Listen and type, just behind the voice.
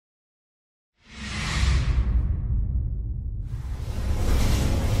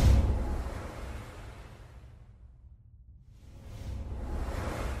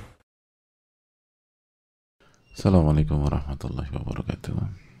Assalamualaikum warahmatullahi wabarakatuh.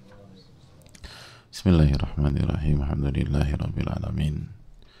 Bismillahirrahmanirrahim. Alhamdulillahi rabbil alamin.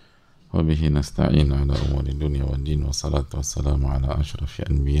 Wabihi nasta'in ala umuri dunia wal din. Wassalatu wassalamu ala ashrafil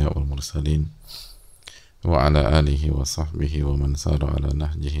anbiya wal mursalin wa ala alihi wa sahbihi wa man sara ala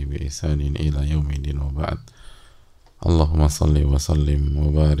nahjihi bi ihsanin ila yaumidin wa ba'd. Allahumma salli wa sallim wa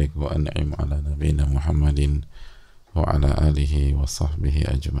barik wa an'im ala nabiyina Muhammadin wa ala alihi wa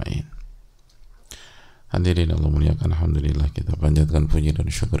sahbihi ajma'in. Hadirin Allah muliakan, alhamdulillah kita panjatkan puji dan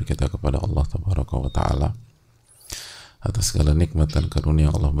syukur kita kepada Allah tabaraka wa ta'ala atas segala nikmat dan karunia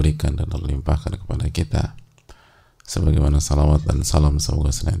yang Allah berikan dan Allah limpahkan kepada kita, sebagaimana salawat dan salam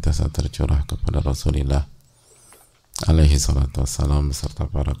semoga senantiasa tercurah kepada Rasulullah alaihi salatu wassalam beserta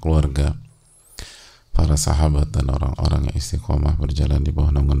para keluarga, para sahabat dan orang-orang yang istiqomah berjalan di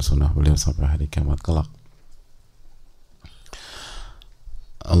bawah naungan sunnah beliau sampai hari kiamat kelak.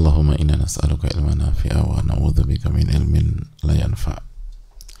 Allahumma inna nas'aluka ilman nafi'a wa na'udzubika min ilmin la yanfa'.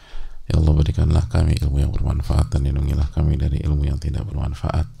 Ya Allah, berikanlah kami ilmu yang bermanfaat dan lindungilah kami dari ilmu yang tidak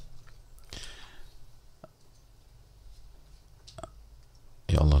bermanfaat.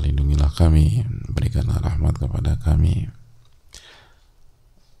 Ya Allah, lindungilah kami, berikanlah rahmat kepada kami,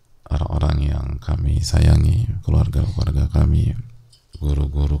 orang-orang yang kami sayangi, keluarga-keluarga kami,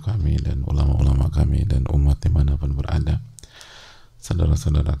 guru-guru kami, dan ulama-ulama kami, dan umat dimanapun berada,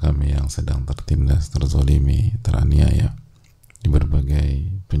 saudara-saudara kami yang sedang tertindas, terzolimi, teraniaya di berbagai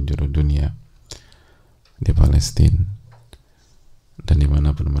penjuru dunia, di Palestina dan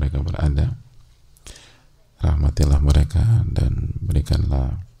dimanapun mereka berada. Rahmatilah mereka dan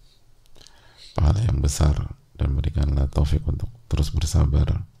berikanlah pahala yang besar dan berikanlah taufik untuk terus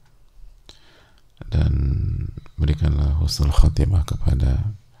bersabar dan berikanlah husnul khatimah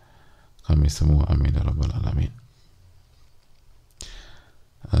kepada kami semua, amin ya rabbal alamin.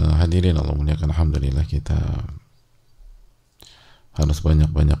 Hadirin Allah muliakan, alhamdulillah kita harus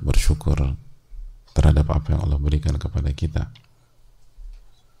banyak-banyak bersyukur terhadap apa yang Allah berikan kepada kita,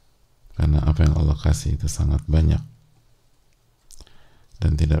 karena apa yang Allah kasih itu sangat banyak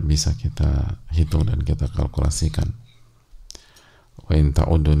dan tidak bisa kita hitung dan kita kalkulasikan. Wa in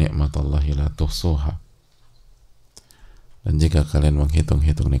ta'uddu ni'matallahi la tuhsuha. Dan jika kalian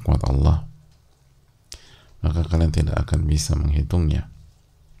menghitung-hitung nikmat Allah, maka kalian tidak akan bisa menghitungnya.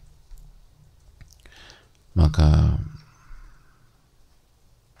 Maka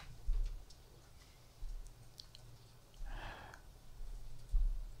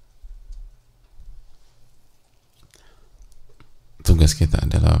tugas kita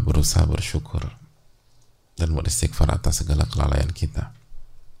adalah berusaha bersyukur dan beristighfar atas segala kelalaian kita.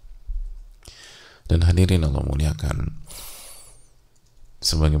 Dan hadirin Allah muliakan,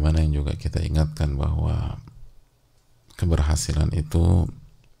 sebagaimana yang juga kita ingatkan bahwa keberhasilan itu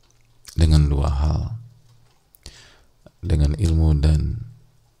dengan dua hal, dengan ilmu dan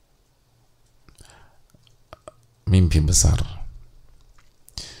mimpi besar,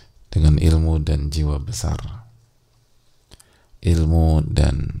 dengan ilmu dan jiwa besar, ilmu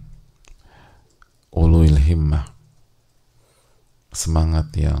dan ulul himmah, semangat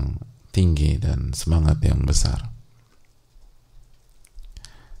yang tinggi dan semangat yang besar.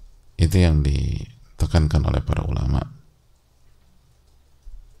 Itu yang ditekankan oleh para ulama.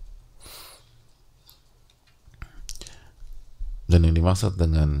 Dan yang dimaksud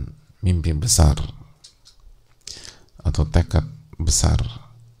dengan mimpi besar atau tekad besar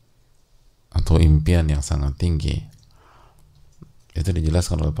atau impian yang sangat tinggi itu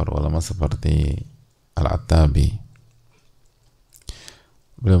dijelaskan oleh para ulama seperti Al-Attabi.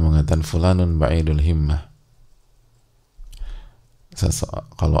 Beliau mengatakan fulanun ba'idul himmah.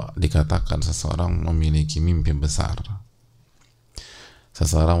 Kalau dikatakan seseorang memiliki mimpi besar,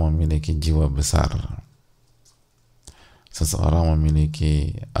 seseorang memiliki jiwa besar, seseorang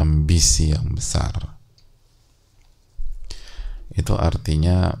memiliki ambisi yang besar, itu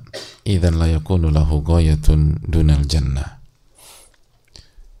artinya idzan la yakunu lahu ghayatun dunal jannah.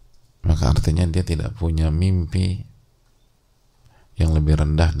 Maka artinya dia tidak punya mimpi yang lebih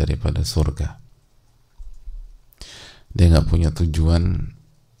rendah daripada surga. Dia nggak punya tujuan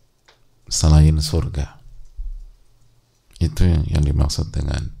selain surga. Itu yang dimaksud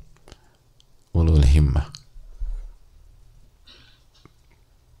dengan ulul himmah.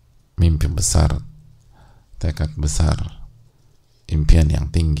 Mimpi besar, tekad besar, impian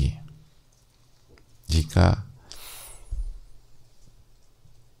yang tinggi. Jika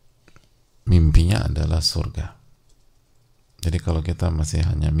mimpinya adalah surga. Jadi kalau kita masih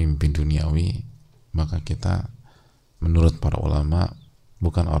hanya mimpi duniawi, maka kita menurut para ulama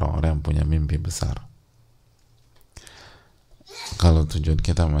bukan orang-orang yang punya mimpi besar. Kalau tujuan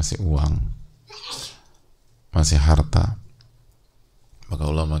kita masih uang, masih harta, maka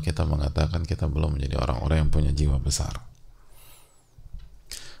ulama kita mengatakan kita belum menjadi orang-orang yang punya jiwa besar.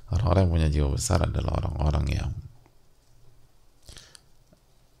 Orang-orang yang punya jiwa besar adalah orang-orang yang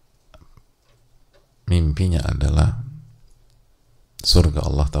mimpinya adalah surga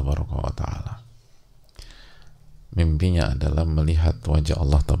Allah tabaraka wa ta'ala. Mimpinya adalah melihat wajah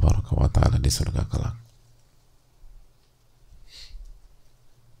Allah tabaraka wa ta'ala di surga kelak.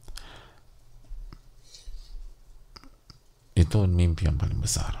 Itu mimpi yang paling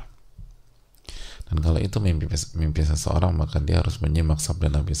besar. Dan kalau itu mimpi seseorang, maka dia harus menyimak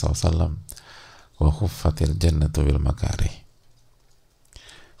sabda Nabi SAW, wa khuffatil jannatu bil makarih.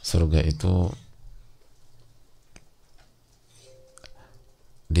 Surga itu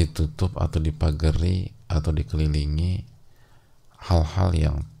ditutup atau dipagari atau dikelilingi hal-hal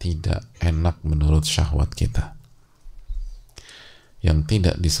yang tidak enak menurut syahwat kita, yang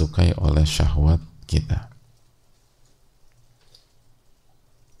tidak disukai oleh syahwat kita.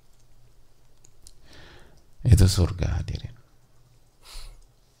 Itu surga, hadirin.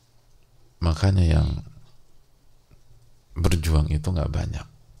 Makanya yang berjuang itu nggak banyak,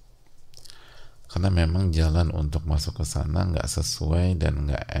 karena memang jalan untuk masuk ke sana nggak sesuai dan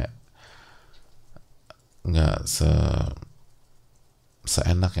nggak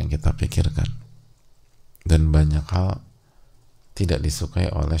seenak yang kita pikirkan, dan banyak hal tidak disukai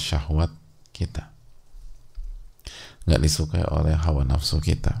oleh syahwat kita, nggak disukai oleh hawa nafsu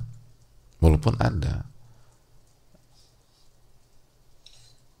kita. Walaupun ada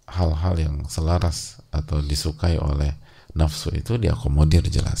hal-hal yang selaras atau disukai oleh nafsu, itu diakomodir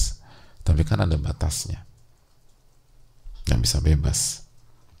jelas, tapi kan ada batasnya, nggak bisa bebas.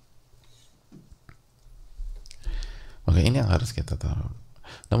 Maka ini yang harus kita tahu.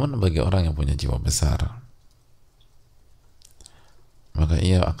 Namun bagi orang yang punya jiwa besar, maka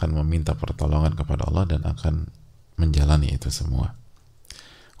ia akan meminta pertolongan kepada Allah dan akan menjalani itu semua.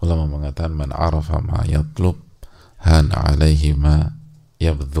 Ulama mengatakan, man arafa ma yatlub han alaihi ma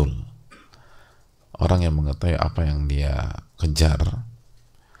yabdhul. Orang yang mengetahui apa yang dia kejar,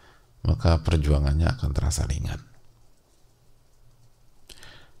 maka perjuangannya akan terasa ringan.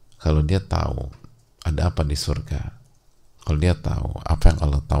 Kalau dia tahu ada apa di surga, kalau dia tahu apa yang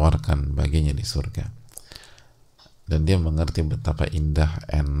Allah tawarkan baginya di surga, dan dia mengerti betapa indah,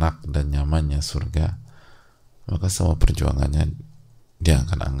 enak, dan nyamannya surga, maka semua perjuangannya dia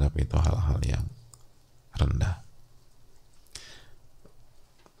akan anggap itu hal-hal yang rendah.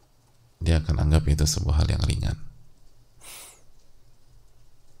 Dia akan anggap itu sebuah hal yang ringan.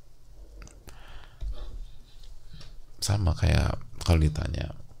 Sama kayak kalau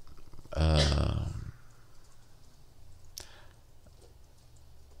ditanya, 1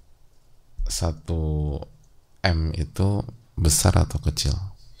 M itu besar atau kecil?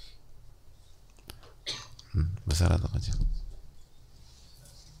 Besar atau kecil?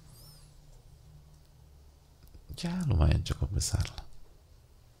 Ya lumayan cukup besar lah.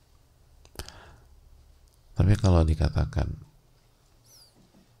 Tapi kalau dikatakan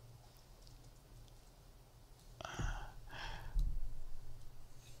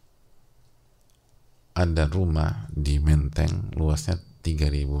ada rumah di Menteng luasnya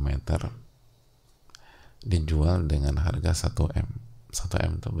 3000 meter dijual dengan harga 1 M. 1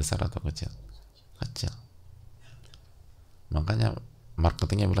 M itu besar atau kecil? Kecil. Makanya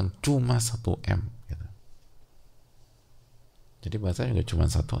marketingnya bilang cuma 1 M gitu. Jadi bahasanya juga cuma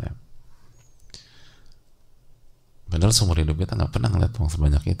 1 M. Padahal seumur hidup kita nggak pernah ngeliat uang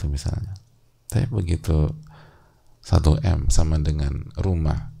sebanyak itu misalnya. Tapi begitu 1 M sama dengan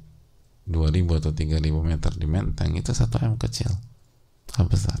rumah 2000 atau 3000 meter di Menteng, itu 1 M kecil, nggak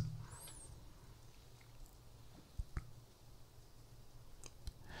besar.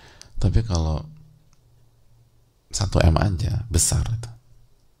 Tapi kalau 1 M aja besar itu.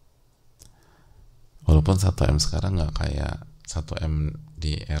 Walaupun 1 M sekarang nggak kayak 1 M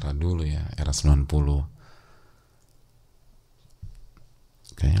di era dulu ya, era 90.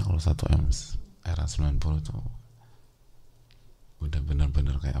 Kayaknya kalau 1 M era 90 tuh udah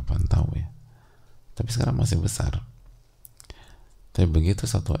benar-benar kayak apaan tahu ya. Tapi sekarang masih besar. Tapi begitu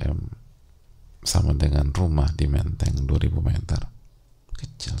 1 M sama dengan rumah di Menteng 2000 meter,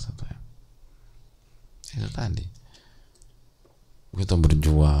 kecil 1 M. Itu tadi, kita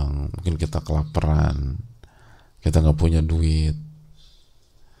berjuang, mungkin kita kelaparan, kita nggak punya duit,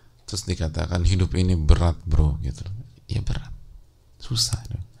 terus dikatakan hidup ini berat bro gitu. Iya berat, susah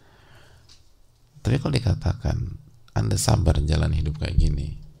dong. Tapi kalau dikatakan Anda sabar jalan hidup kayak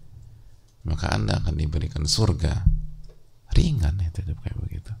gini, maka Anda akan diberikan surga, ringan itu hidup kayak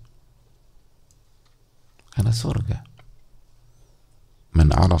begitu. Karena surga,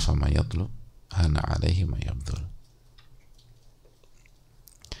 man arafa ma yatlub hana alaihi ma yabdul.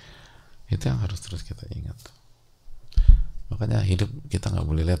 Itu yang harus terus kita ingat. Makanya hidup kita nggak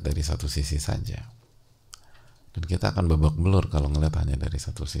boleh lihat dari satu sisi saja, dan kita akan babak belur kalau ngelihat hanya dari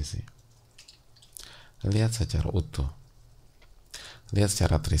satu sisi. Lihat secara utuh, lihat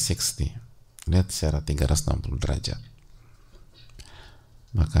secara 360, lihat secara 360 derajat.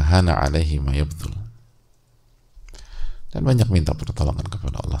 Maka hana alaihi ma yabdul, dan banyak minta pertolongan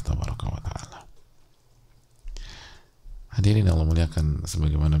kepada Allah tabaraka wa ta'ala. Hadirin Allah muliakan,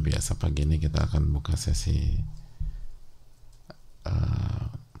 sebagaimana biasa pagi ini kita akan buka sesi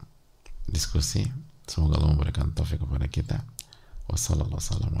diskusi. Semoga Allah memberikan taufik kepada kita. Wassalamualaikum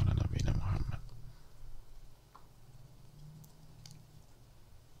warahmatullahi wabarakatuh.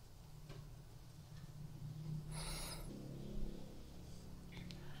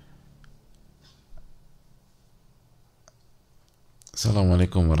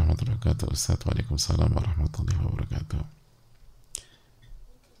 Assalamualaikum warahmatullahi wabarakatuh. Ustadz, waalaikumsalam warahmatullahi wabarakatuh.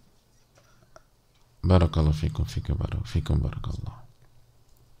 Barakallahu fikum, fikum barakallah.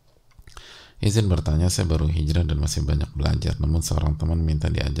 Izin bertanya, saya baru hijrah dan masih banyak belajar, namun seorang teman minta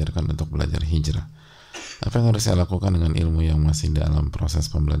diajarkan untuk belajar hijrah. Apa yang harus saya lakukan dengan ilmu yang masih dalam proses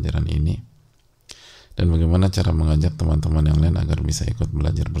pembelajaran ini? Dan bagaimana cara mengajak teman-teman yang lain agar bisa ikut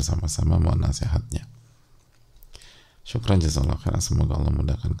belajar bersama-sama? Mohon nasihatnya. Syukran jazakallahu khairan. Semoga Allah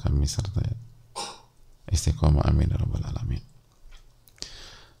mudahkan kami serta istiqomah, amin ya rabbal alamin.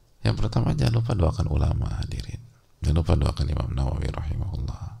 Yang pertama, jangan lupa doakan ulama, hadirin. Jangan lupa doakan Imam Nawawi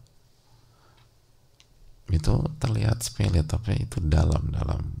rahimahullah. Itu terlihat sepele, tapi itu dalam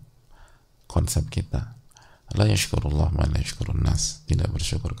konsep kita. La yashkurullah man la yashkurun nas. Tidak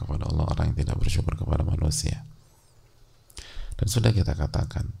bersyukur kepada Allah orang yang tidak bersyukur kepada manusia. Dan sudah kita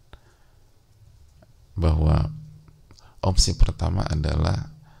katakan bahwa opsi pertama adalah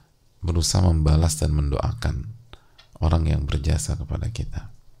berusaha membalas dan mendoakan orang yang berjasa kepada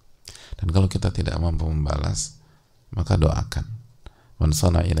kita. Dan kalau kita tidak mampu membalas, maka doakan. Man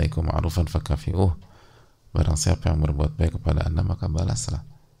sana ilaikum ma'rufan fakafi'uh. Barang siapa yang berbuat baik kepada Anda, maka balaslah.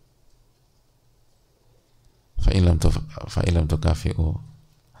 Fa'ilam tukafi'uh.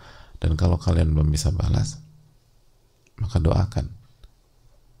 Dan kalau kalian belum bisa balas, maka doakan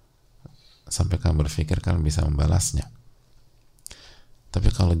sampai kamu berpikir kalian bisa membalasnya. Tapi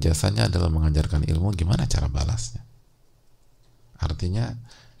kalau jasanya adalah mengajarkan ilmu, gimana cara balasnya? Artinya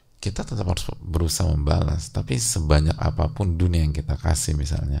kita tetap harus berusaha membalas, tapi sebanyak apapun dunia yang kita kasih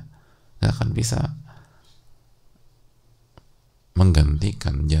misalnya, nggak akan bisa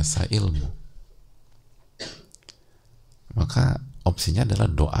menggantikan jasa ilmu. Maka opsinya adalah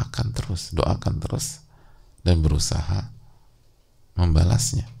doakan terus dan berusaha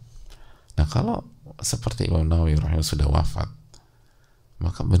membalasnya. Nah, kalau seperti Imam Nawawi rahimahullah sudah wafat,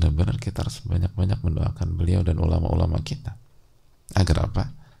 maka benar-benar kita harus banyak-banyak mendoakan beliau dan ulama-ulama kita. Agar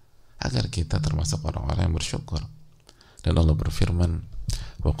apa? Agar kita termasuk orang-orang yang bersyukur. Dan Allah berfirman,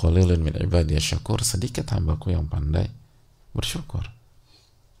 wa qalilun min ibadiyasy syakur, sedikit hambaku yang pandai bersyukur.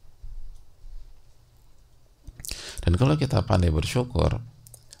 Dan kalau kita pandai bersyukur,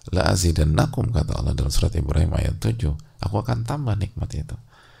 la azidannakum, kata Allah dalam surat Ibrahim ayat 7, aku akan tambah nikmat itu.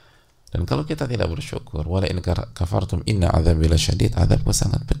 Dan kalau kita tidak bersyukur, wala in kafartum inna adzabi lasyadid, azabku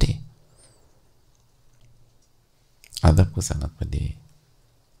sangat pedih. Azabku sangat pedih.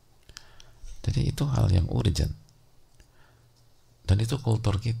 Jadi itu hal yang urgent. Dan itu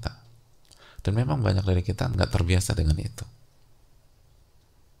kultur kita. Dan memang banyak dari kita nggak terbiasa dengan itu.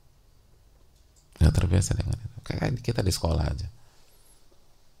 Nggak terbiasa dengan itu. Kayak kita di sekolah aja,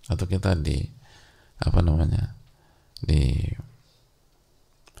 atau kita di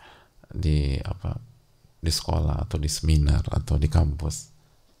di sekolah atau di seminar atau di kampus,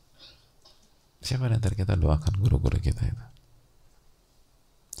 siapa yang antara kita doakan guru-guru kita itu?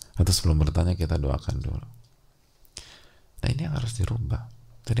 Atau sebelum bertanya kita doakan dulu. Nah, ini yang harus dirubah.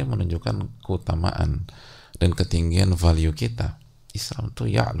 Jadi menunjukkan keutamaan dan ketinggian value kita. Islam itu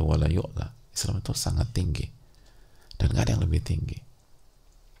ya'lu wa la yu'la. Islam itu sangat tinggi dan gak ada yang lebih tinggi.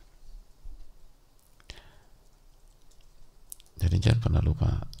 Jadi jangan pernah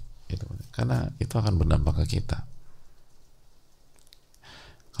lupa itu, karena itu akan berdampak ke kita.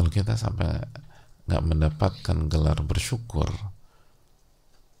 Kalau kita sampai gak mendapatkan gelar bersyukur,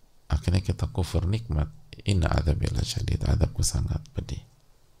 akhirnya kita kufur nikmat. Inna adzabi lasyadid, azabku sangat pedih.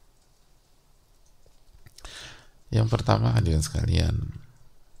 Yang pertama, hadirin sekalian,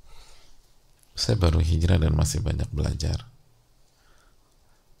 saya baru hijrah dan masih banyak belajar.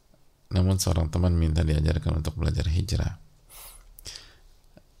 Namun seorang teman minta diajarkan untuk belajar hijrah.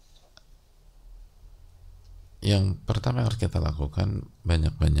 Yang pertama yang harus kita lakukan,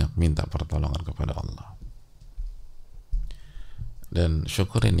 banyak-banyak minta pertolongan kepada Allah. Dan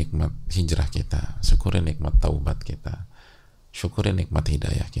syukuri nikmat hijrah kita, syukuri nikmat taubat kita, syukuri nikmat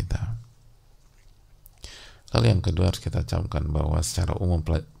hidayah kita. Lalu yang kedua harus kita camkan bahwa secara umum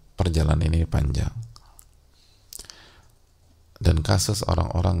perjalanan ini panjang. Dan kasus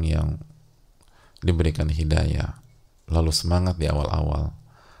orang-orang yang diberikan hidayah, lalu semangat di awal-awal,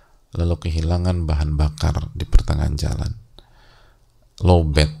 lalu kehilangan bahan bakar di pertengahan jalan,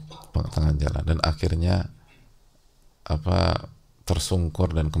 lowbat pertengahan jalan, dan akhirnya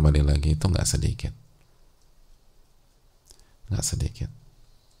tersungkur dan kembali lagi, itu nggak sedikit.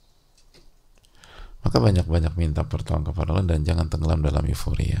 Maka banyak-banyak minta pertolongan kepada Allah dan jangan tenggelam dalam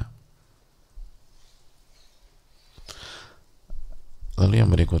euforia. Lalu yang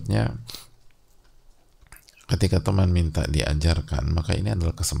berikutnya, ketika teman minta diajarkan, maka ini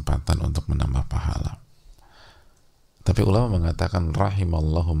adalah kesempatan untuk menambah pahala. Tapi ulama mengatakan,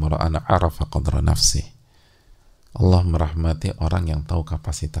 rahimallahu mar'ana arafa qadra nafsi. Allah merahmati orang yang tahu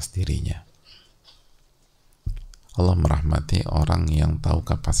kapasitas dirinya. Allah merahmati orang yang tahu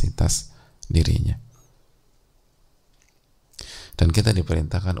kapasitas dirinya. Dan kita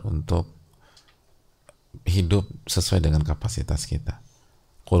diperintahkan untuk hidup sesuai dengan kapasitas kita.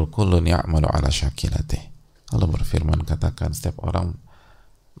 Qul kullun ya'malu ala syakilatih. Allah berfirman, katakan setiap orang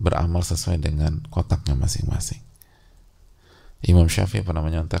beramal sesuai dengan kotaknya masing-masing. Imam Syafi'i pernah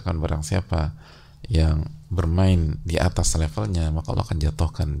menyatakan, barang siapa yang bermain di atas levelnya, maka Allah akan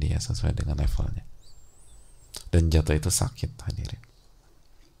jatuhkan dia sesuai dengan levelnya. Dan jatuh itu sakit, hadirin.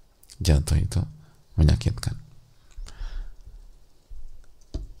 Jatuh itu menyakitkan.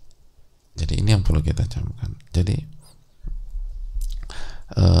 Jadi ini yang perlu kita camkan. Jadi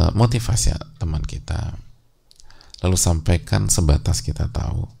motivasi teman kita, lalu sampaikan sebatas kita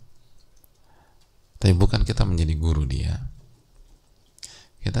tahu. Tapi bukan kita menjadi guru dia.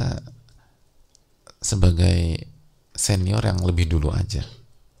 Kita sebagai senior yang lebih dulu aja,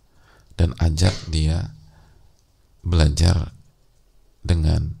 dan ajak dia belajar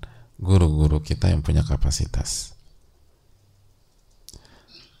dengan guru-guru kita yang punya kapasitas.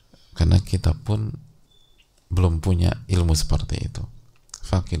 Karena kita pun belum punya ilmu seperti itu.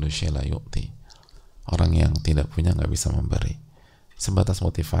 Faqidu syai' la yu'ti. Orang yang tidak punya nggak bisa memberi. Sebatas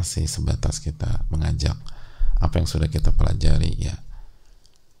motivasi, sebatas kita mengajak apa yang sudah kita pelajari, ya.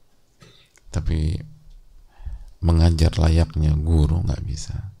 Tapi mengajar layaknya guru nggak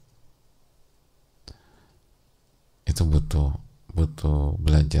bisa. Itu butuh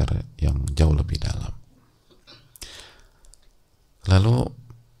belajar yang jauh lebih dalam. Lalu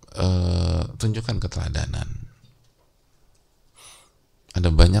tunjukkan keteladanan. Ada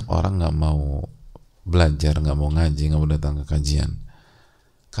banyak orang nggak mau belajar, nggak mau ngaji, nggak mau datang ke kajian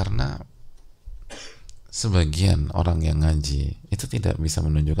karena sebagian orang yang ngaji itu tidak bisa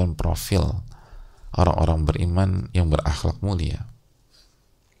menunjukkan profil orang-orang beriman yang berakhlak mulia.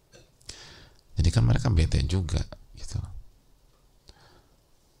 Jadi kan mereka bete juga gitu.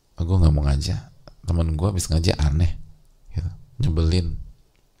 Gue nggak mau ngaji, teman gue habis ngaji aneh gitu, nyebelin,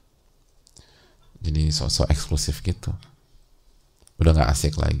 jadi sosok eksklusif gitu, udah nggak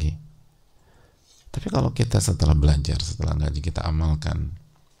asik lagi. Tapi kalau kita setelah belajar, setelah ngaji, kita amalkan,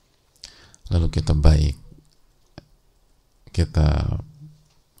 lalu kita baik, kita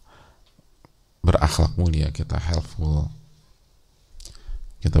berakhlak mulia, kita helpful,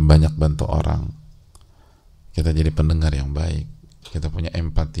 kita banyak bantu orang, kita jadi pendengar yang baik, kita punya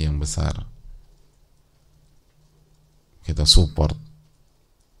empati yang besar, kita support,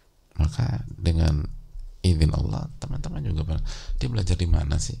 maka dengan izin Allah, teman-teman juga dia belajar di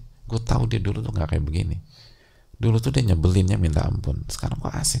mana sih? Gue tahu dia dulu tuh nggak kayak begini. Dulu tuh dia nyebelinnya minta ampun. Sekarang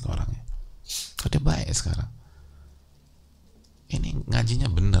kok asik orangnya. Kok dia baik sekarang. Ini ngajinya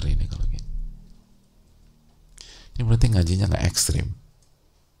bener ini kalau gini. Ini berarti ngajinya nggak ekstrim.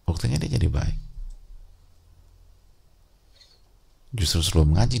 Buktinya dia jadi baik. Justru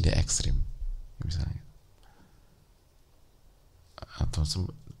sebelum ngaji dia ekstrim, misalnya. Atau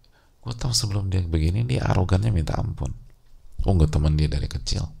gue tahu sebelum dia begini dia arogannya minta ampun. Oh, gue teman dia dari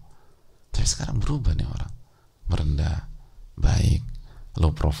kecil. Tapi sekarang berubah nih orang, merendah, baik,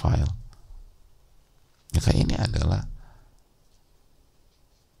 low profile. Maka ini adalah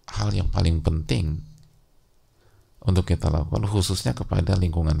hal yang paling penting untuk kita lakukan, khususnya kepada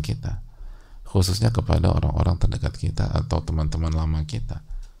lingkungan kita, khususnya kepada orang-orang terdekat kita atau teman-teman lama kita.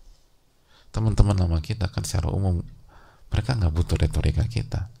 Teman-teman lama kita kan secara umum mereka nggak butuh retorika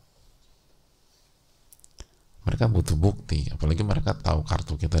kita. Mereka butuh bukti, apalagi mereka tahu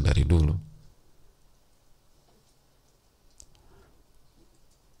kartu kita dari dulu.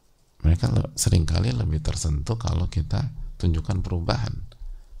 Mereka seringkali lebih tersentuh kalau kita tunjukkan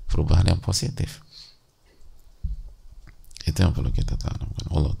perubahan yang positif. Itu yang perlu kita tanamkan.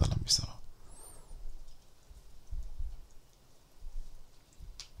 Allah Ta'ala bisa.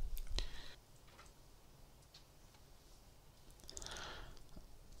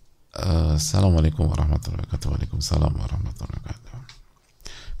 Assalamualaikum warahmatullahi wabarakatuh. Waalaikumsalam warahmatullahi wabarakatuh.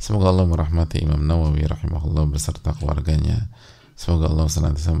 Semoga Allah merahmati Imam Nawawi rahimahullah beserta keluarganya. Semoga Allah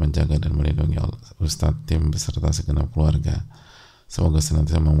senantiasa menjaga dan melindungi Ustadz, tim beserta segenap keluarga. Semoga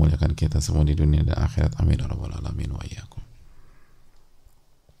senantiasa memuliakan kita semua di dunia dan akhirat. Amin ya rabbal alamin wa iyyakum.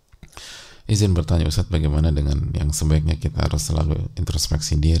 Izin bertanya Ustadz, bagaimana dengan yang sebaiknya kita harus selalu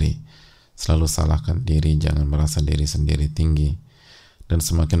introspeksi diri, selalu salahkan diri, jangan merasa diri sendiri tinggi, dan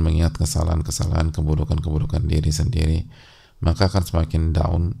semakin mengingat kesalahan-kesalahan, keburukan-keburukan diri sendiri, maka akan semakin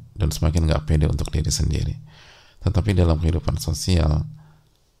down dan semakin gak pede untuk diri sendiri. Tetapi dalam kehidupan sosial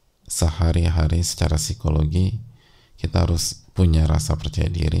sehari-hari secara psikologi kita harus punya rasa percaya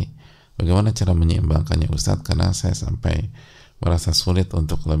diri. Bagaimana cara menyeimbangkannya Ustadz? Karena saya sampai merasa sulit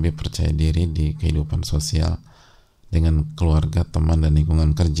untuk lebih percaya diri di kehidupan sosial dengan keluarga, teman, dan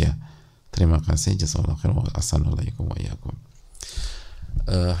lingkungan kerja. Terima kasih. Jazakallahu khairan. Assalamualaikum warahmatullahi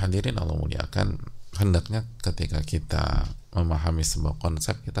wabarakatuh. Hadirin Allah muliakan, hendaknya ketika kita memahami sebuah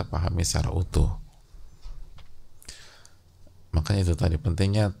konsep, kita pahami secara utuh. Makanya itu tadi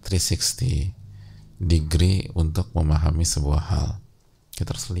pentingnya 360 degree untuk memahami sebuah hal.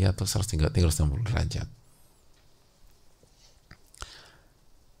 Kita harus lihat tuh 360 derajat.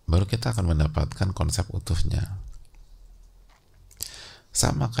 Baru kita akan mendapatkan konsep utuhnya.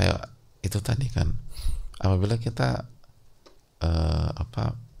 Sama kayak itu tadi kan, apabila kita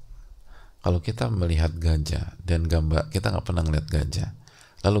kalau kita melihat gajah dan gambar, kita nggak pernah ngeliat gajah,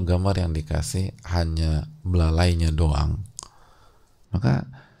 lalu gambar yang dikasih hanya belalainya doang, maka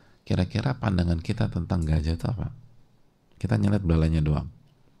kira-kira pandangan kita tentang gajah itu apa? Kita ngeliat belalainya doang,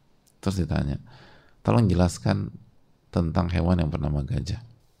 terus ditanya, tolong jelaskan tentang hewan yang bernama gajah.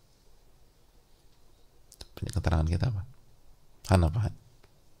 Keterangan kita apa? Han apa?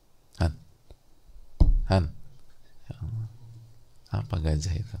 Han ya Allah. Apa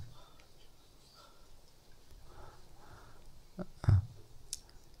gajah itu?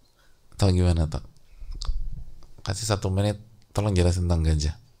 Tahu gimana tuh? Kasih 1 menit, tolong jelasin tentang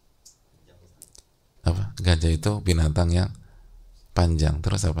gajah. Apa? Gajah itu binatang yang panjang.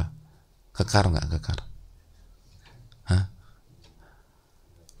 Terus apa? Kekar nggak? Kekar? Hah?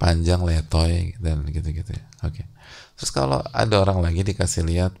 Panjang, letoy, dan gitu-gitu ya. Oke. Terus kalau ada orang lagi dikasih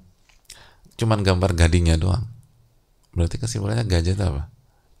lihat cuman gambar gadingnya doang, berarti kesimpulannya gajah itu apa?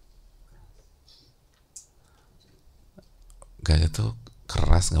 Gajah itu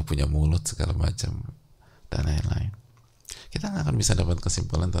keras, nggak punya mulut, segala macam, dan lain-lain. Kita nggak akan bisa dapat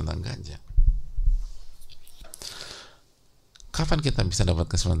kesimpulan tentang gajah. Kapan kita bisa dapat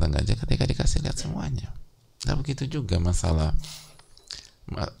kesimpulan tentang gajah? Ketika dikasih lihat semuanya. Nah begitu juga masalah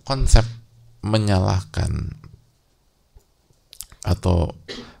konsep menyalahkan atau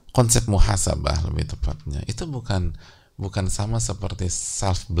konsep muhasabah lebih tepatnya, itu bukan sama seperti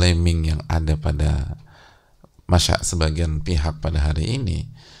self blaming yang ada pada sebagian pihak pada hari ini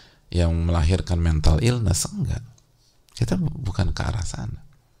yang melahirkan mental illness. Enggak, kita bukan ke arah sana.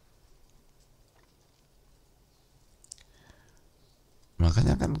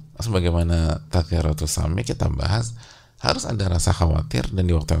 Makanya kan sebagaimana Tazkiratus Sami kita bahas, harus ada rasa khawatir dan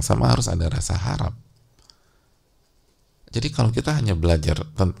di waktu yang sama harus ada rasa harap. Jadi kalau kita hanya belajar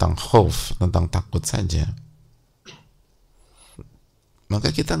tentang khauf, tentang takut saja,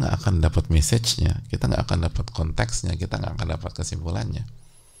 maka kita nggak akan dapat message-nya, kita nggak akan dapat konteksnya, kita nggak akan dapat kesimpulannya.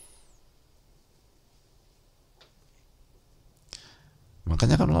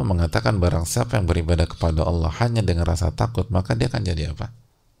 Makanya kan Allah mengatakan barang siapa yang beribadah kepada Allah hanya dengan rasa takut, maka dia akan jadi apa?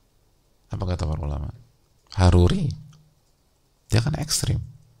 Apa kata para ulama? Haruri. Dia akan ekstrim.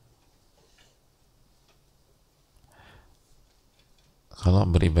 Kalau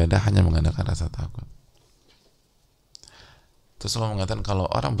beribadah hanya mengandalkan rasa takut. Terus Allah mengatakan kalau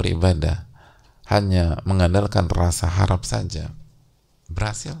orang beribadah hanya mengandalkan rasa harap saja,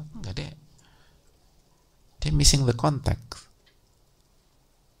 berhasil? Enggak, dia missing the context.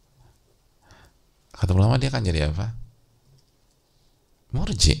 Kata ulama dia akan jadi apa?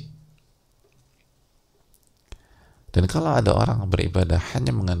 Murji. Dan kalau ada orang beribadah hanya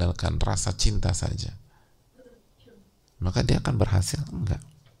mengandalkan rasa cinta saja, maka dia akan berhasil? Enggak.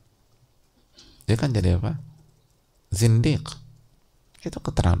 Dia akan jadi apa? Zindiq. Itu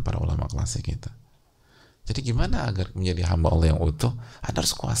keterangan para ulama klasik kita. Jadi gimana agar menjadi hamba Allah yang utuh? Anda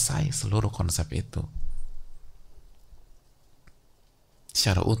harus kuasai seluruh konsep itu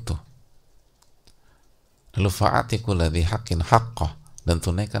secara utuh. Lalu fa'ati kulladzi haqqin haqqah, dan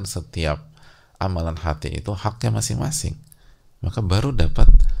tunaikan setiap amalan hati itu haknya masing-masing. Maka baru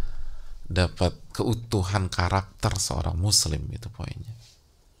dapat keutuhan karakter seorang muslim, itu poinnya.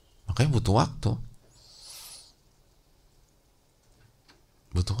 Makanya butuh waktu.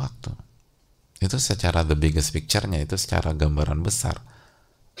 Butuh waktu. Itu secara the biggest picture-nya, itu secara gambaran besar.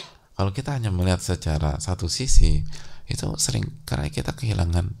 Kalau kita hanya melihat secara satu sisi, itu sering karena kita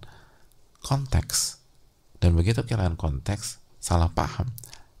kehilangan konteks. Dan begitu kehilangan konteks, salah paham.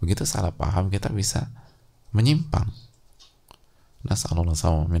 Begitu salah paham, kita bisa menyimpang. Nas'alullah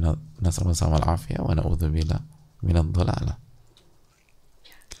sama al-afiyah wa na'udzubillah minad dhalalah.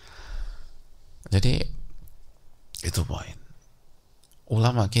 Jadi itu poin.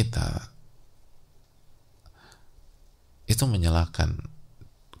 Ulama kita itu menyalahkan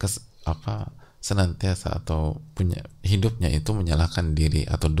senantiasa atau punya hidupnya itu menyalahkan diri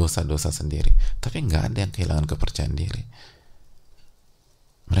atau dosa-dosa sendiri, tapi nggak ada yang kehilangan kepercayaan diri.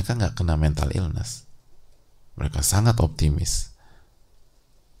 Mereka nggak kena mental illness, mereka sangat optimis.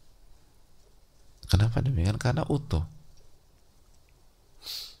 Kenapa demikian? Karena utuh,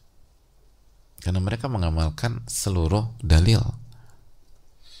 karena mereka mengamalkan seluruh dalil,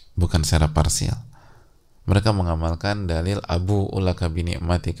 bukan secara parsial. Mereka mengamalkan dalil abu ulaka bi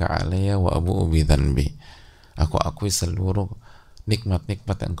ni'matika alayya wa abu ubi dhanbi. Aku akui seluruh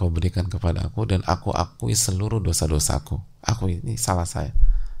nikmat-nikmat yang kau berikan kepada aku, dan aku akui seluruh dosa-dosaku. Aku ini salah saya.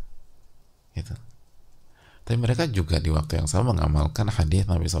 Gitu. Tapi mereka juga di waktu yang sama mengamalkan hadis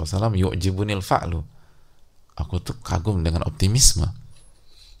Nabi SAW, yu'jibunil fa'lu. Aku tuh kagum dengan optimisme.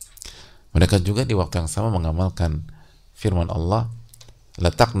 Mereka juga di waktu yang sama mengamalkan firman Allah, la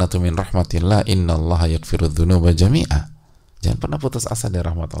taqnatu min rahmatillah innallaha yaghfiru dzunuba jami'a. Jangan pernah putus asa dari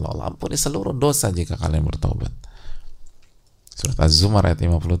rahmat Allah. Allah ampuni seluruh dosa jika kalian bertaubat. Surat Az-Zumar ayat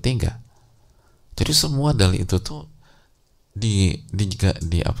 53. Jadi semua dalil itu tuh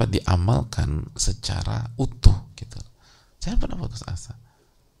diamalkan secara utuh gitu. Jangan pernah putus asa.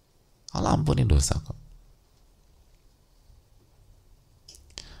 Allah ampuni dosa kok.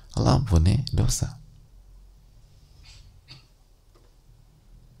 Allah ampuni dosa.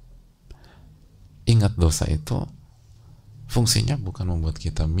 Ingat, dosa itu fungsinya bukan membuat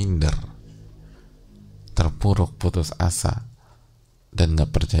kita minder, terpuruk, putus asa, dan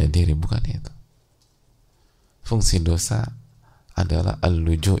gak percaya diri, bukan itu. Fungsi dosa adalah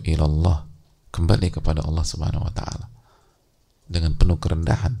al-luju ilallah, kembali kepada Allah Subhanahu wa ta'ala dengan penuh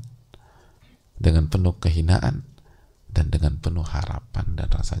kerendahan, dengan penuh kehinaan, dan dengan penuh harapan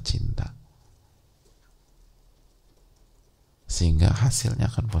dan rasa cinta, sehingga hasilnya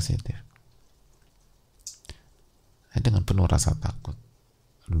akan positif. Dengan penuh rasa takut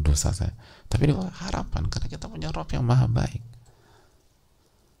dosa saya, tapi dengan harapan, karena kita punya Rabb yang maha baik.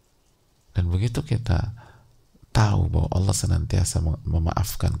 Dan begitu kita tahu bahwa Allah senantiasa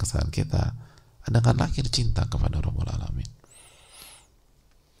memaafkan kesalahan kita, akan lahir cinta kepada Rabbul Alamin.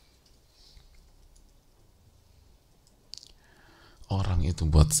 Orang itu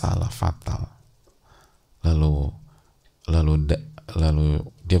buat salah fatal, lalu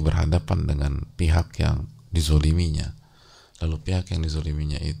dia berhadapan dengan pihak yang dizoliminya, lalu pihak yang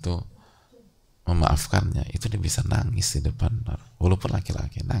dizoliminya itu memaafkannya, itu dia bisa nangis di depan, walaupun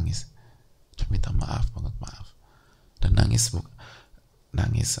laki-laki, nangis, dia minta maaf banget, maaf, dan nangis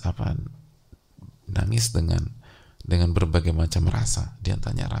dengan berbagai macam rasa, di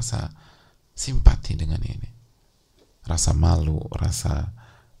antaranya rasa simpati dengan ini, rasa malu, rasa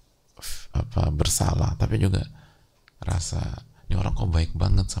bersalah, tapi juga rasa ini orang kok baik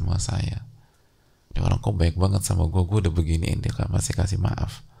banget sama saya, ini orang kok baik banget sama gue udah beginiin, dia masih kasih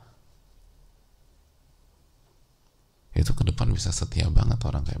maaf. Itu ke depan bisa setia banget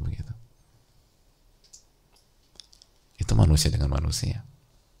orang kayak begitu. Itu manusia dengan manusia.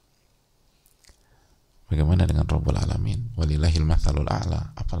 Bagaimana dengan Rabbul Alamin? Walillahil mathalul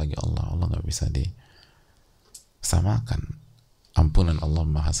a'la. Apalagi Allah nggak bisa disamakan. Ampunan Allah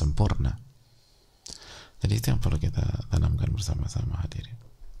maha sempurna. Jadi itu yang perlu kita tanamkan bersama-sama, hadirin.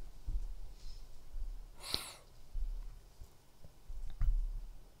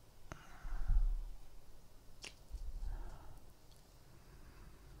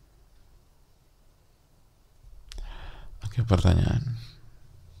 Oke, pertanyaan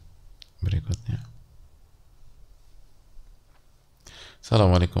berikutnya.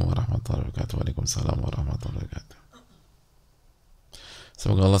 Assalamualaikum warahmatullahi wabarakatuh. Waalaikumsalam warahmatullahi wabarakatuh.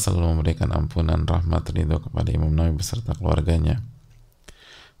 Semoga Allah selalu memberikan ampunan, rahmat, ridho kepada Imam Nawawi beserta keluarganya,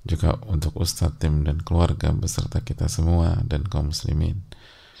 juga untuk Ustadz, tim dan keluarga beserta kita semua dan kaum muslimin.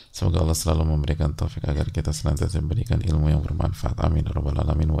 Semoga Allah selalu memberikan taufik agar kita senantiasa memberikan ilmu yang bermanfaat. Amin ya rabbal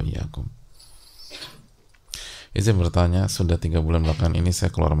alamin wa iyyakum. Izin bertanya, sudah 3 bulan belakangan ini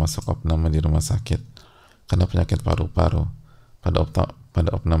saya keluar masuk opname di rumah sakit karena penyakit paru-paru. Pada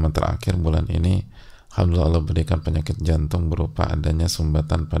opname terakhir bulan ini, alhamdulillah Allah berikan penyakit jantung berupa adanya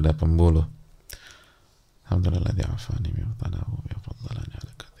sumbatan pada pembuluh. Alhamdulillah di'afani bi'afanahu bi'afadhalani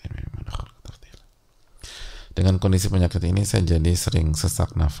ala kathir mimman khalaq tafdila. Dengan kondisi penyakit ini saya jadi sering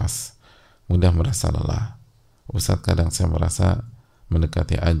sesak nafas, mudah merasa lelah. Ustadz, kadang saya merasa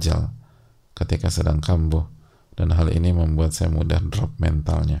mendekati ajal ketika sedang kambuh, dan hal ini membuat saya mudah drop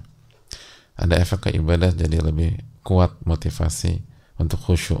mentalnya. Ada efek ke ibadah, jadi lebih kuat motivasi untuk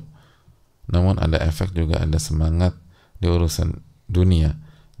khusyuk. Namun ada efek juga ada semangat di urusan dunia,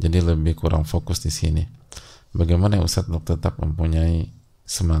 jadi lebih kurang fokus di sini. Bagaimana ya Ustadz untuk tetap mempunyai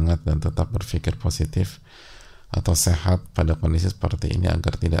semangat dan tetap berpikir positif atau sehat pada kondisi seperti ini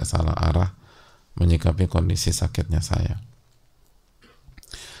agar tidak salah arah menyikapi kondisi sakitnya saya?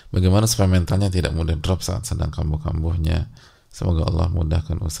 Bagaimana supaya mentalnya tidak mudah drop saat sedang kambuh-kambuhnya? Semoga Allah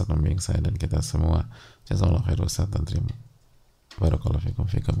mudahkan Ustadz membimbing saya dan kita semua. Jazakallahu khair Ustadz, dan terima. Barakallahu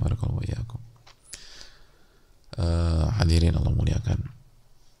fikum barakallahu iyyakum. Hadirin Allah muliakan.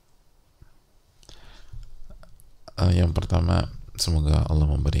 Yang pertama, semoga Allah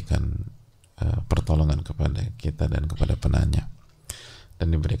memberikan pertolongan kepada kita dan kepada penanya,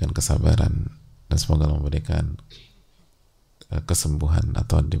 dan diberikan kesabaran, dan semoga Allah memberikan kesembuhan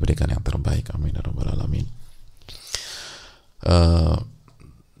atau diberikan yang terbaik. Amin ya rabbal alamin.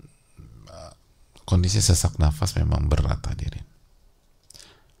 Kondisi sesak nafas memang berat, hadirin,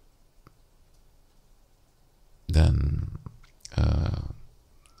 dan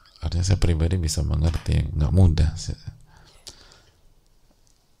artinya saya pribadi bisa mengerti, nggak mudah,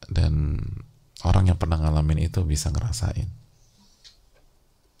 dan orang yang pernah ngalamin itu bisa ngerasain.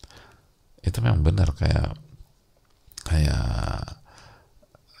 Itu memang benar, kayak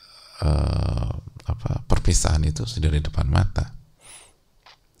perpisahan itu sudah di depan mata.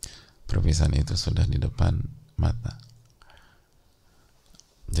 Perpisahan itu sudah di depan mata.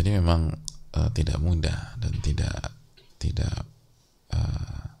 Jadi memang tidak mudah dan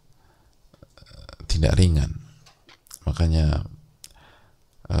tidak ringan. Makanya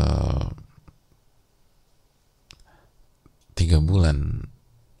 3 bulan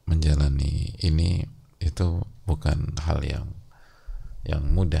menjalani ini itu bukan hal yang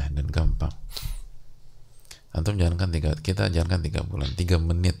mudah dan gampang. Antum kita jalankan 3 bulan, 3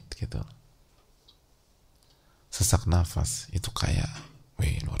 menit gitu. Sesak nafas itu kayak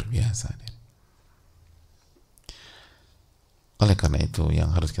luar biasa. Oleh karena itu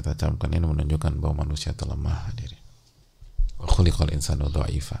yang harus kita camkan ini menunjukkan bahwa manusia itu lemah, hadirin. Wa khuliqal insanu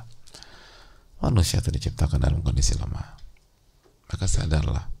dha'ifa. Manusia itu diciptakan dalam kondisi lemah. Maka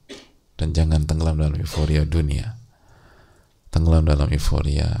sadarlah dan jangan tenggelam dalam euforia dunia, tenggelam dalam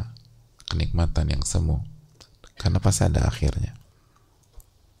euforia kenikmatan yang semu, karena pasti ada akhirnya.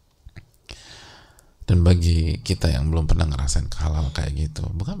 Dan bagi kita yang belum pernah ngerasain hal-hal kayak gitu,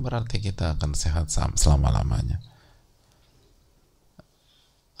 bukan berarti kita akan sehat selama-lamanya.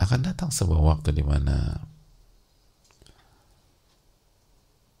 Akan datang sebuah waktu di mana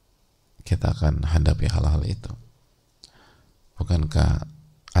kita akan hadapi hal-hal itu. Bukankah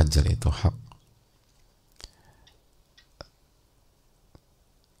ajal itu hak?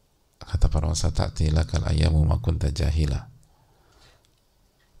 Kata para ulama, ta'ti lakal ayyamu ma kunta jahila.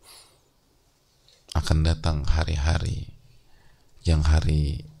 Akan datang hari-hari yang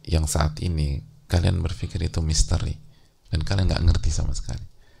saat ini kalian berpikir itu misteri dan kalian nggak ngerti sama sekali.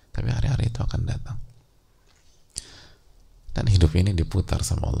 Tapi hari-hari itu akan datang. Dan hidup ini diputar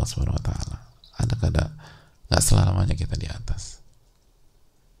sama Allah Subhanahu wa taala. Ada kadang nggak selamanya kita di atas.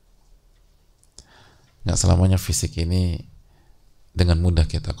 Nggak selamanya fisik ini dengan mudah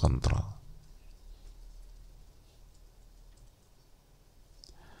kita kontrol.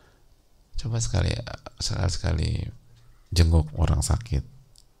 Coba sekali jenguk orang sakit,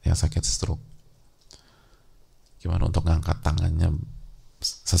 yang sakit stroke. Gimana untuk ngangkat tangannya,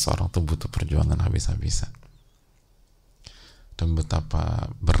 seseorang tuh butuh perjuangan habis-habisan. Dan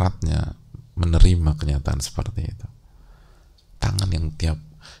betapa beratnya menerima kenyataan seperti itu. Tangan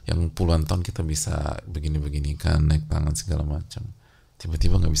yang puluhan tahun kita bisa begini-beginikan, naik tangan segala macam,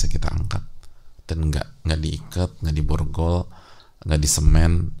 tiba-tiba nggak bisa kita angkat, dan nggak diikat, nggak diborgol, nggak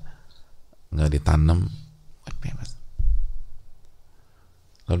disemen, nggak ditanam, bebas.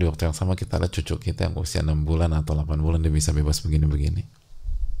 Lalu di waktu yang sama kita lihat cucu kita yang usia 6 bulan atau 8 bulan dia bisa bebas begini-begini.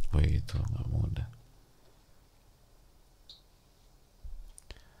 Itu nggak mudah.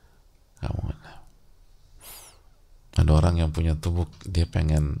 Nggak mudah. Ada orang yang punya tubuh, dia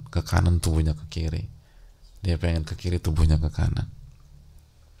pengen ke kanan, tubuhnya ke kiri. Dia pengen ke kiri, tubuhnya ke kanan.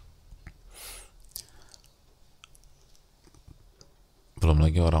 Belum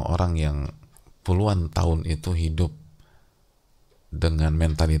lagi orang-orang yang puluhan tahun itu hidup dengan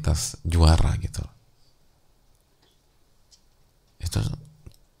mentalitas juara gitu. Itu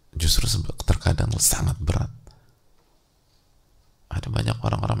justru terkadang sangat berat. Ada banyak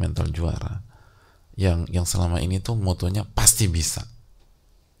orang-orang mental juara yang selama ini tuh motonya pasti bisa,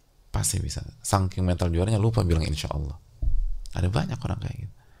 saking mental juaranya lupa bilang insya Allah. Ada banyak orang kayak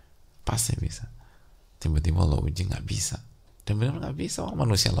gitu, pasti bisa, tiba-tiba Allah uji nggak bisa, dan benar nggak bisa. Orang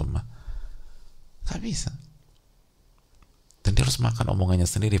manusia lemah, nggak bisa, dan dia harus makan omongannya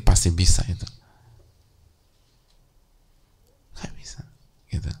sendiri pasti bisa. Itu nggak bisa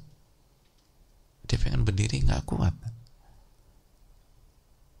gitu. Dia pengen berdiri nggak kuat,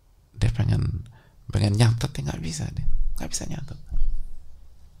 dia pengen nyatet, dia nggak bisa, dia nggak bisa nyatet.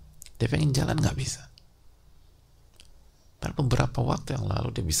 Dia pengen jalan nggak bisa. Padahal beberapa waktu yang lalu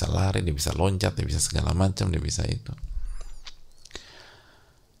dia bisa lari, dia bisa loncat, dia bisa segala macam, dia bisa itu.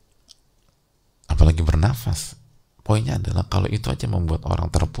 Apalagi bernafas. Poinnya adalah kalau itu aja membuat orang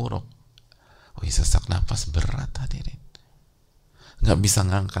terpuruk. Sesak nafas berat hadirin. Nggak bisa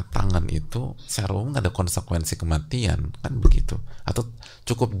ngangkat tangan itu secara umum nggak ada konsekuensi kematian, kan begitu? Atau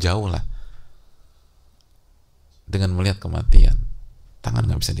cukup jauh lah dengan melihat kematian. Tangan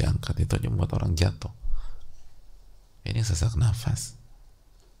nggak bisa diangkat, itu aja membuat orang jatuh. Ini sesak nafas.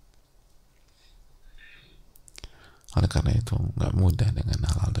 Oleh karena itu nggak mudah dengan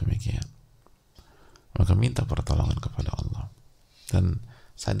hal-hal demikian. Maka minta pertolongan kepada Allah dan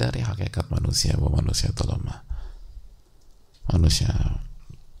sadari hakikat manusia, bahwa manusia itu lemah. Manusia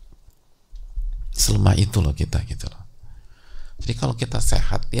selemah itu loh kita gitu loh. Jadi kalau kita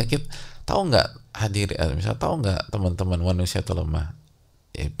sehat, ya kita tahu nggak hadir, misalnya tahu nggak teman-teman manusia itu lemah?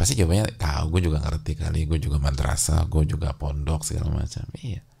 Pasti jawabannya tahu, gue juga ngerti kali, gue juga madrasah, gue juga pondok segala macam.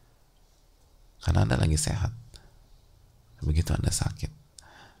 Iya, karena Anda lagi sehat. Begitu Anda sakit,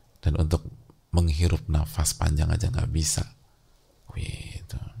 dan untuk menghirup nafas panjang aja nggak bisa,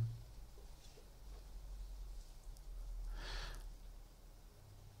 gitu.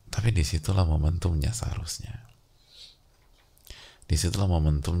 Tapi disitulah momentumnya seharusnya. Disitulah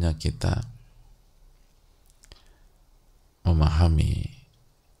momentumnya kita memahami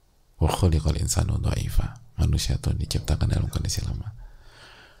wa khuliqal insanu dha'ifa. Manusia itu diciptakan dalam kondisi lemah.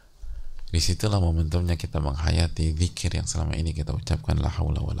 Disitulah momentumnya kita menghayati zikir yang selama ini kita ucapkan, la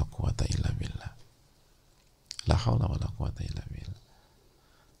haula wala quwata illa billah. La haula wala quwata illa billah.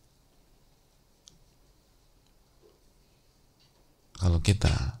 Kalau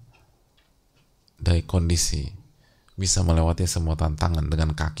kita dari kondisi bisa melewati semua tantangan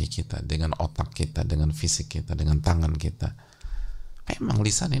dengan kaki kita, dengan otak kita, dengan fisik kita, dengan tangan kita, memang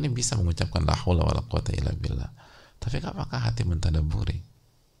lisan ini bisa mengucapkan la haula wala quwata illa billah. Tapi apakah hati mentadaburi?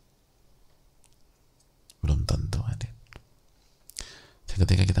 Belum tentu, hadir.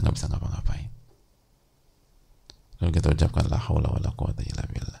 Ketika kita nggak bisa ngapa-ngapain, lalu kita ucapkan la haula wala quwata illa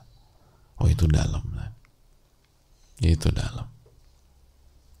billah, itu dalam, itu dalam.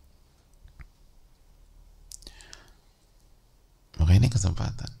 Maka ini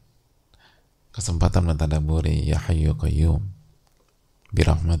kesempatan mentadaburi, ya hayyu qayyum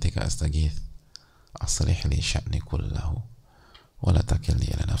birahmatika astaghith aslih li sya'ni kullahu wa la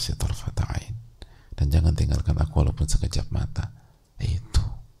takilni ila nafsi tarfata ain. Dan jangan tinggalkan aku walaupun sekejap mata. Itu.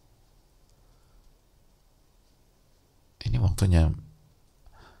 Ini waktunya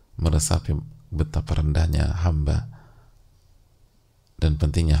meresapi betapa rendahnya hamba dan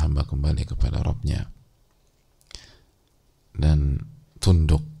pentingnya hamba kembali kepada Rabb-Nya dan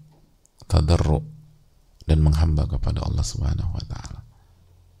tunduk, tadarru, dan menghamba kepada Allah Subhanahu wa Ta'ala.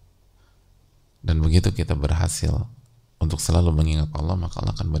 Dan begitu kita berhasil untuk selalu mengingat Allah, maka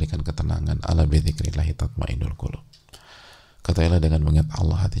Allah akan berikan ketenangan. Ala bi dzikrillahi tatmainnul qulub. Katakanlah dengan mengingat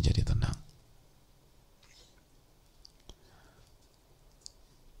Allah hati jadi tenang.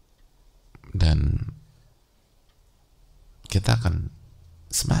 Dan kita akan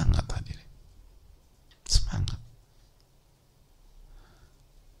semangat hadirin. Semangat.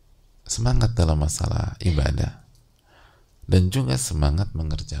 Semangat dalam masalah ibadah dan juga semangat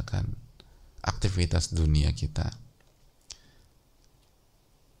mengerjakan aktivitas dunia kita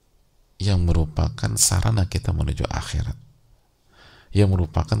yang merupakan sarana kita menuju akhirat, yang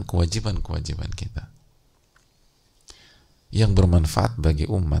merupakan kewajiban-kewajiban kita yang bermanfaat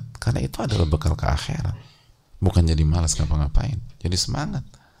bagi umat, karena itu adalah bekal ke akhirat, bukan jadi malas ngapa-ngapain. Jadi semangat.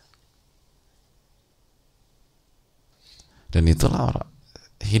 Dan itulah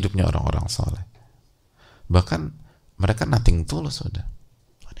hidupnya orang-orang soleh. Bahkan mereka nothing tulus sudah.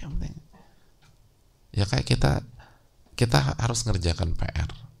 Ya kayak kita harus ngerjakan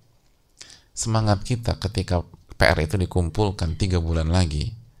PR. Semangat kita ketika PR itu dikumpulkan 3 bulan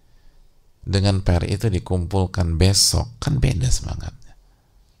lagi dengan PR itu dikumpulkan besok, kan beda semangatnya.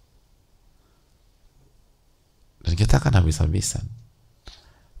 Dan kita akan habis-habisan.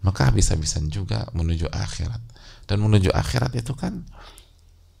 Maka habis-habisan juga menuju akhirat. Dan menuju akhirat itu kan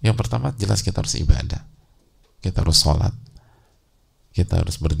yang pertama jelas kita harus ibadah, kita harus sholat, kita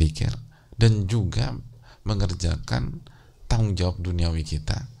harus berzikir, dan juga mengerjakan tanggung jawab duniawi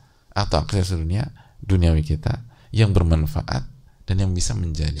kita atau aktivitas duniawi kita yang bermanfaat dan yang bisa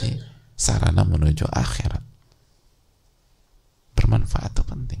menjadi sarana menuju akhirat. Bermanfaat itu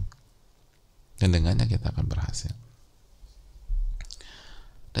penting, dan dengannya kita akan berhasil.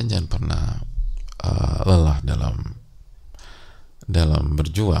 Dan jangan pernah lelah dalam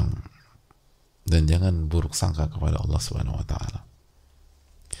berjuang, dan jangan buruk sangka kepada Allah Subhanahu wa taala.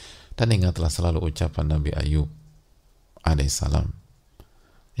 Dan ingatlah selalu ucapan Nabi Ayub alaihissalam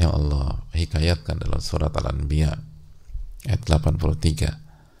yang Allah hikayatkan dalam surat Al-Anbiya ayat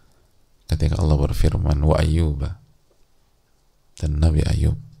 83, ketika Allah berfirman, wa Ayyuba, dan Nabi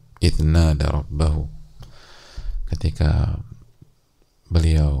Ayub idnada rabbahu, ketika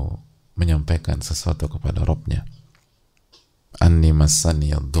beliau menyampaikan sesuatu kepada Rabbnya, anni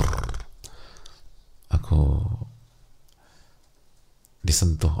massani yadur, aku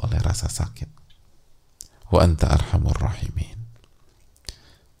disentuh oleh rasa sakit, wa anta arhamur rahimin,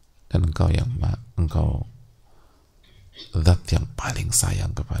 dan engkau zat yang paling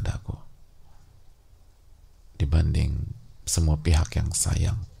sayang kepadaku dibanding semua pihak yang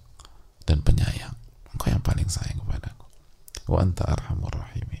sayang dan penyayang. Engkau yang paling sayang kepadaku, wa anta arhamur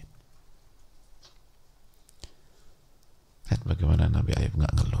rahimin. Lihat bagaimana Nabi Ayub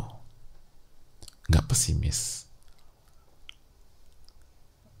nggak ngeluh, nggak pesimis,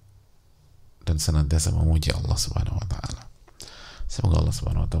 dan senantiasa memuji Allah Subhanahu wa taala. Semoga Allah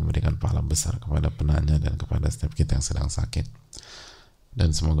Subhanahu wa taala memberikan pahala besar kepada penanya dan kepada setiap kita yang sedang sakit,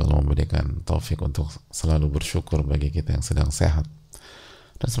 dan semoga Allah memberikan taufik untuk selalu bersyukur bagi kita yang sedang sehat,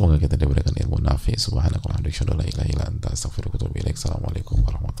 dan semoga kita diberikan ilmu nafi. Subhanakallahumma wa bihamdika, asyhadu an la ilaha illa anta, astaghfiruka wa atubu ilaik. Assalamualaikum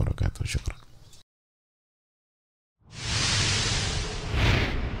warahmatullahi wabarakatuh. Syukran.